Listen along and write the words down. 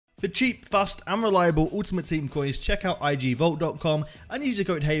For cheap, fast and reliable Ultimate Team coins, check out igvault.com and use the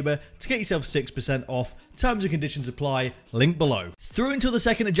code HABER to get yourself 6% off. Terms and conditions apply, link below. Through until the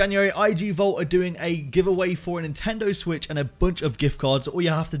 2nd of January, IG Vault are doing a giveaway for a Nintendo Switch and a bunch of gift cards. All you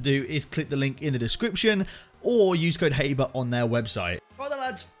have to do is click the link in the description or use code HABER on their website. Right then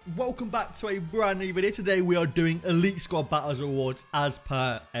lads, welcome back to a brand new video. Today we are doing Elite Squad Battles Rewards as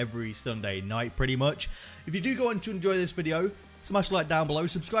per every Sunday night pretty much. If you do go on to enjoy this video, smash a like down below,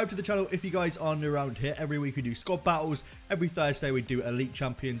 subscribe to the channel if you guys are new around here. Every week we do squad battles, every Thursday we do elite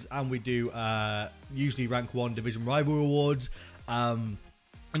champions, and we do usually rank 1 division rival rewards.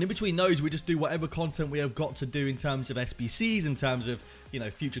 And in between those, we just do whatever content we have got to do in terms of SBCs, in terms of, you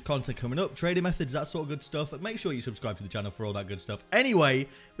know, future content coming up, trading methods, that sort of good stuff. But make sure you subscribe to the channel for all that good stuff. Anyway,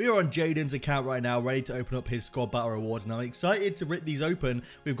 we are on Jaden's account right now, ready to open up his squad battle rewards. And I'm excited to rip these open.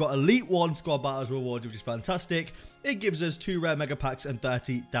 We've got Elite 1 squad battles rewards, which is fantastic. It gives us 2 rare mega packs and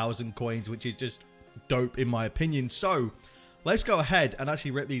 30,000 coins, which is just dope in my opinion. So let's go ahead and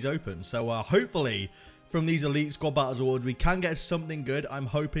actually rip these open. So hopefully, from these Elite Squad Battles Awards, we can get something good. I'm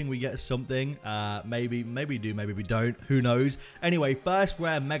hoping we get something. Maybe we do, maybe we don't. Who knows? Anyway, first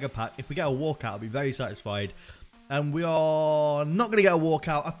rare Mega Pack. If we get a walkout, I'll be very satisfied. And we are not going to get a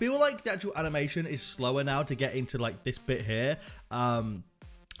walkout. I feel like the actual animation is slower now to get into, like, this bit here.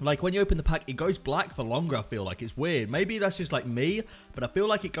 Like, when you open the pack, it goes black for longer, I feel like. It's weird. Maybe that's just, like, me, but I feel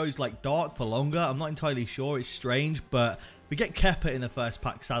like it goes, like, dark for longer. I'm not entirely sure. It's strange, but we get Kepper in the first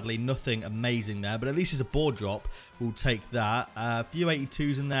pack, sadly. Nothing amazing there, but at least it's a board drop. We'll take that. A few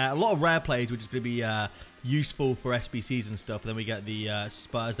 82s in there. A lot of rare plays, which is going to be useful for SBCs and stuff. Then we get the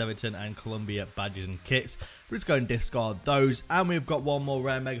Spurs, Everton, and Columbia badges and kits. We're just going to discard those, and we've got one more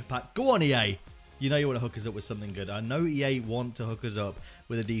rare mega pack. Go on, EA. You know you want to hook us up with something good. I know EA want to hook us up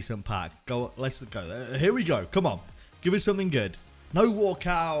with a decent pack. Go, let's go. Here we go. Come on. Give us something good. No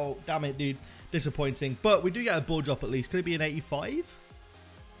walkout. Damn it, dude. Disappointing. But we do get a board drop at least. Could it be an 85?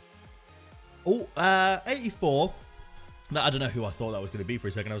 Oh, 84. I don't know who I thought that was going to be for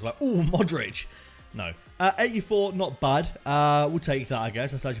a second. I was like, oh, Modric. No. 84, not bad. We'll take that, I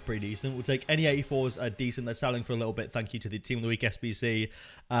guess. That's actually pretty decent. We'll take any 84s are decent. They're selling for a little bit. Thank you to the Team of the Week SBC.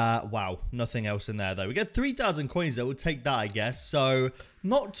 Wow. Nothing else in there, though. We get 3,000 coins, though. We'll take that, I guess. So,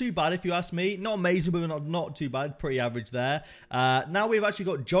 not too bad, if you ask me. Not amazing, but not too bad. Pretty average there. Now we've actually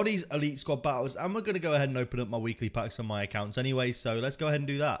got Johnny's Elite Squad Battles. And we're going to go ahead and open up my weekly packs on my accounts anyway. So, let's go ahead and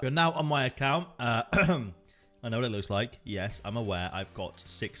do that. We're now on my account. I know what it looks like. Yes, I'm aware. I've got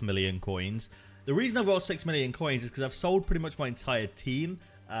 6 million coins. The reason I've got 6 million coins is because I've sold pretty much my entire team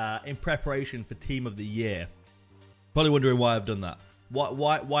in preparation for Team of the Year. Probably wondering why I've done that.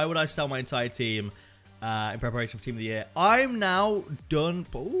 Why would I sell my entire team in preparation for Team of the Year? I'm now done.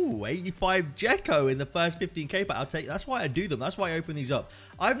 Ooh, 85 Jekko in the first 15k pack. I'll take. That's why I do them. That's why I open these up.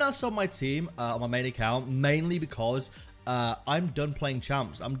 I've now sold my team on my main account mainly because I'm done playing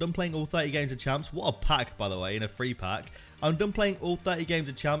champs. I'm done playing all 30 games of champs. What a pack, by the way, in a free pack. I'm done playing all 30 games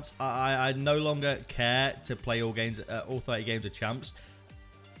of champs. I no longer care to play all 30 games of champs.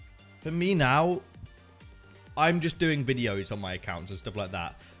 For me now, I'm just doing videos on my accounts and stuff like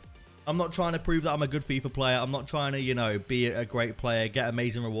that. I'm not trying to prove that I'm a good FIFA player. I'm not trying to, you know, be a great player, get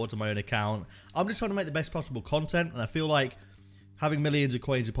amazing rewards on my own account. I'm just trying to make the best possible content, and I feel like having millions of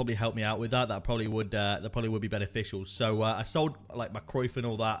coins would probably help me out with that. That probably would be beneficial. So I sold like my Cruyff and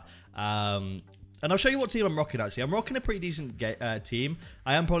all that. And I'll show you what team I'm rocking, actually. I'm rocking a pretty decent team.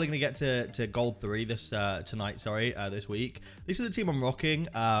 I am probably going to get to Gold 3 this week. This is the team I'm rocking.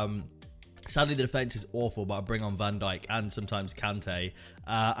 Sadly, the defense is awful, but I bring on Van Dijk and sometimes Kante.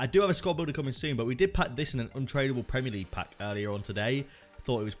 I do have a squad builder coming soon, but we did pack this in an untradeable Premier League pack earlier on today.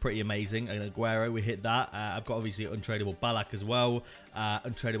 Thought it was pretty amazing. And Aguero, we hit that. I've got obviously untradeable Ballack as well,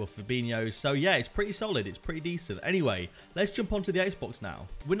 untradeable Fabinho. So yeah, it's pretty solid. It's pretty decent. Anyway, let's jump onto the Xbox now.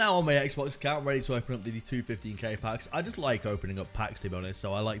 We're now on my Xbox account, ready to open up the 2 15k packs. I just like opening up packs, to be honest.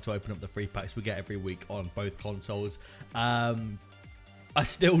 So I like to open up the free packs we get every week on both consoles. I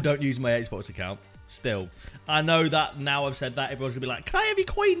still don't use my Xbox account. Still, I know that now I've said that, everyone's gonna be like, "Can I have your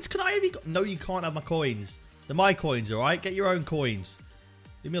coins? Can I have your?" No, you can't have my coins. They're my coins, all right? Get your own coins.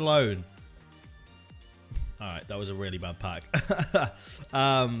 Leave me alone. Alright, that was a really bad pack.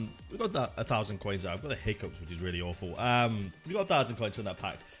 We've got that 1,000 coins out. I've got the hiccups, which is really awful. We've got 1,000 coins from that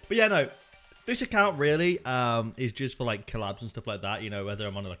pack. But yeah, no. This account really is just for like collabs and stuff like that. You know, whether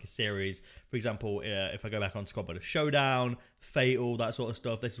I'm on like a series. For example, if I go back on Squad Builder Showdown, Fatal, that sort of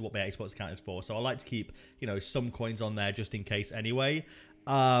stuff. This is what my Xbox account is for. So I like to keep, you know, some coins on there just in case anyway.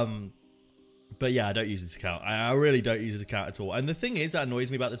 But yeah, I don't use this account. I really don't use this account at all. And the thing is that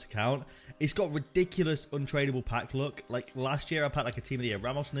annoys me about this account, it's got ridiculous untradeable pack luck. Like last year I packed like a Team of the Year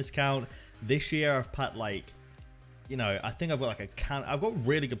Ramos on this account. This year I've packed like, you know, I think I've got like I've got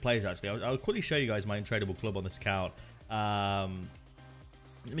really good players actually. I'll quickly show you guys my untradeable club on this account.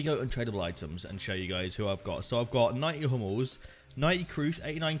 Let me go untradeable items and show you guys who I've got. So I've got 90 Hummels, 90 Cruz,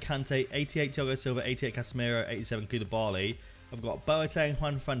 89 Kante, 88 Thiago Silva, 88 Casemiro, 87 Koulibaly. I've got Boateng,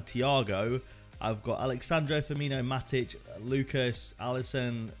 Juanfran, Thiago. I've got Alexandro, Firmino, Matic, Lucas,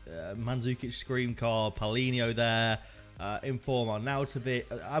 Alisson, Mandzukic, Scream Car, Paulinho there, Inform, Arnautovic.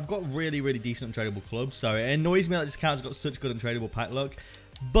 I've got really, really decent untradeable clubs, so it annoys me that this account's got such good untradeable pack luck.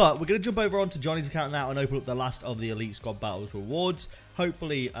 But we're going to jump over onto Johnny's account now and open up the last of the Elite Squad Battles rewards.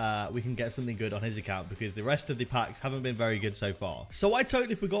 Hopefully, we can get something good on his account because the rest of the packs haven't been very good so far. So I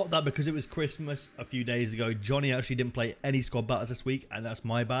totally forgot that because it was Christmas a few days ago, Johnny actually didn't play any Squad Battles this week, and that's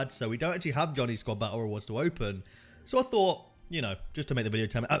my bad. So we don't actually have Johnny's Squad Battle rewards to open. So I thought, you know, just to make the video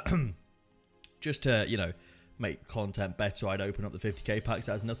just to, you know, make content better, I'd open up the 50k packs.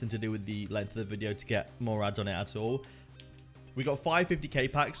 That has nothing to do with the length of the video to get more ads on it at all. We got 5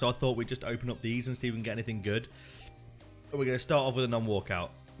 50k packs, so I thought we'd just open up these and see if we can get anything good. But we're going to start off with a non-walkout.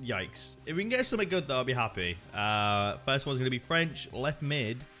 Yikes. If we can get something good, though, I'll be happy. First one's going to be French, left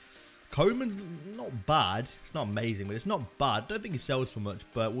mid. Coleman's not bad. It's not amazing, but it's not bad. I don't think he sells for much,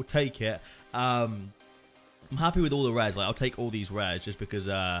 but we'll take it. I'm happy with all the rares. Like, I'll take all these rares just because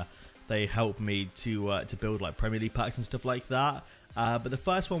they help me to build like Premier League packs and stuff like that. But the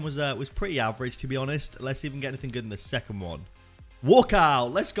first one was pretty average, to be honest. Let's see if we can get anything good in the second one.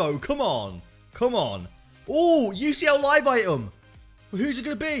 Walkout, let's go, come on, come on. Oh, UCL Live Item. Who's it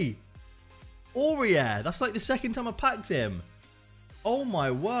going to be? Aurier, that's like the second time I packed him. Oh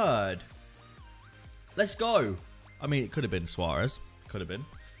my word. Let's go. I mean, it could have been Suarez, could have been.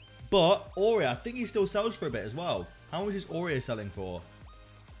 But Aurier, I think he still sells for a bit as well. How much is Aurier selling for?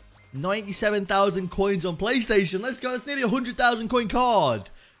 97,000 coins on PlayStation. Let's go, that's nearly a 100,000 coin card.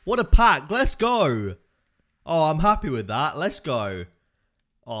 What a pack, let's go. Oh, I'm happy with that. Let's go.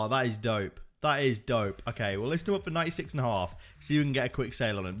 Oh, that is dope. That is dope. Okay, we'll list him up for 96.5. See if we can get a quick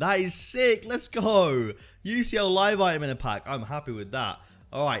sale on him. That is sick. Let's go. UCL Live Item in a pack. I'm happy with that.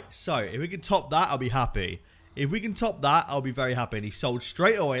 All right, so if we can top that, I'll be happy. If we can top that, I'll be very happy. And he sold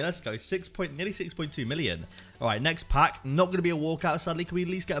straight away. Let's go. Nearly 6.2 million. All right, next pack. Not going to be a walkout, sadly. Can we at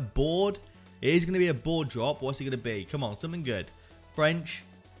least get a board? It is going to be a board drop. What's it going to be? Come on, something good. French,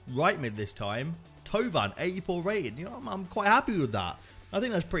 right mid this time. Tovan, 84 rated. You know, I'm quite happy with that. I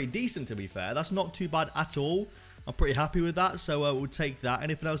think that's pretty decent, to be fair. That's not too bad at all. I'm pretty happy with that, so we'll take that.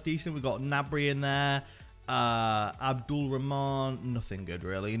 Anything else decent? We've got Nabry in there. Abdul Rahman, nothing good,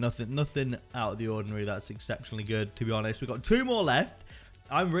 really. Nothing out of the ordinary that's exceptionally good, to be honest. We've got 2 more left.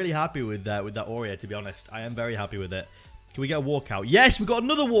 I'm really happy with that Aurier, to be honest. I am very happy with it. Can we get a walkout? Yes, we got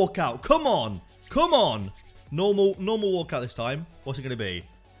another walkout. Come on. Come on. Normal walkout this time. What's it going to be?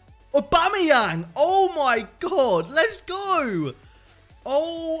 Aubameyang! Oh my god! Let's go!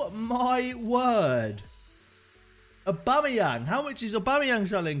 Oh my word! Aubameyang! How much is Aubameyang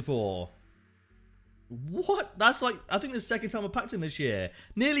selling for? What? That's like, I think the second time I packed him this year.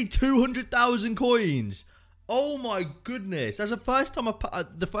 Nearly 200,000 coins! Oh my goodness! That's the first time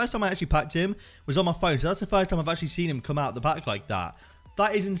the first time I actually packed him was on my phone. So that's the first time I've actually seen him come out the pack like that.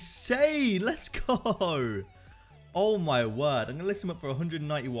 That is insane! Let's go! Oh my word. I'm going to list him up for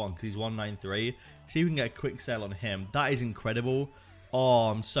 191 because he's 193. See if we can get a quick sale on him. That is incredible.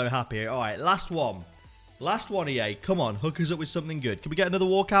 Oh, I'm so happy. All right, last one. Last one, EA. Come on, hook us up with something good. Can we get another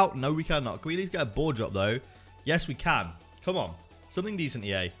walkout? No, we cannot. Can we at least get a board drop, though? Yes, we can. Come on. Something decent,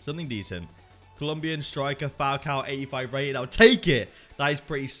 EA. Something decent. Colombian striker, Falcao, 85 rated. I'll take it. That is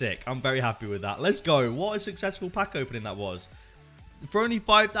pretty sick. I'm very happy with that. Let's go. What a successful pack opening that was. For only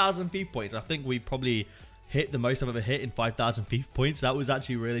 5,000 FIFA points, I think we probably hit the most I've ever hit in 5,000 FIFA points. That was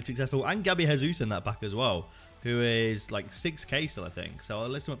actually really successful. And Gabby Jesus in that pack as well, who is like 6k still, I think. So I'll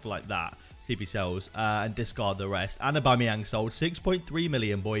list him up for like that. See if he sells and discard the rest. And Aubameyang sold 6.3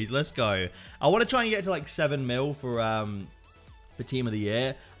 million, boys. Let's go. I want to try and get to like 7 mil for Team of the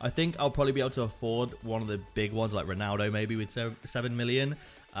Year. I think I'll probably be able to afford one of the big ones like Ronaldo maybe with 7 million.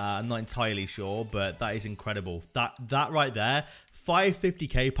 I'm not entirely sure, but that is incredible. That right there,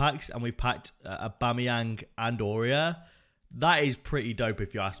 550k packs, and we've packed Aubameyang and Aurier. That is pretty dope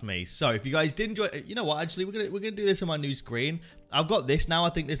if you ask me. So if you guys did enjoy it, you know what, actually we're gonna do this on my new screen. I've got this now. I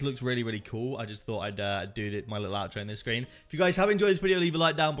think this looks really, really cool. I just thought I'd do my little outro on this screen. If you guys have enjoyed this video, leave a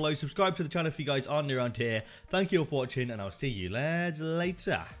like down below. Subscribe to the channel if you guys are new around here. Thank you all for watching, and I'll see you lads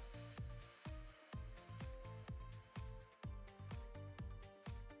later.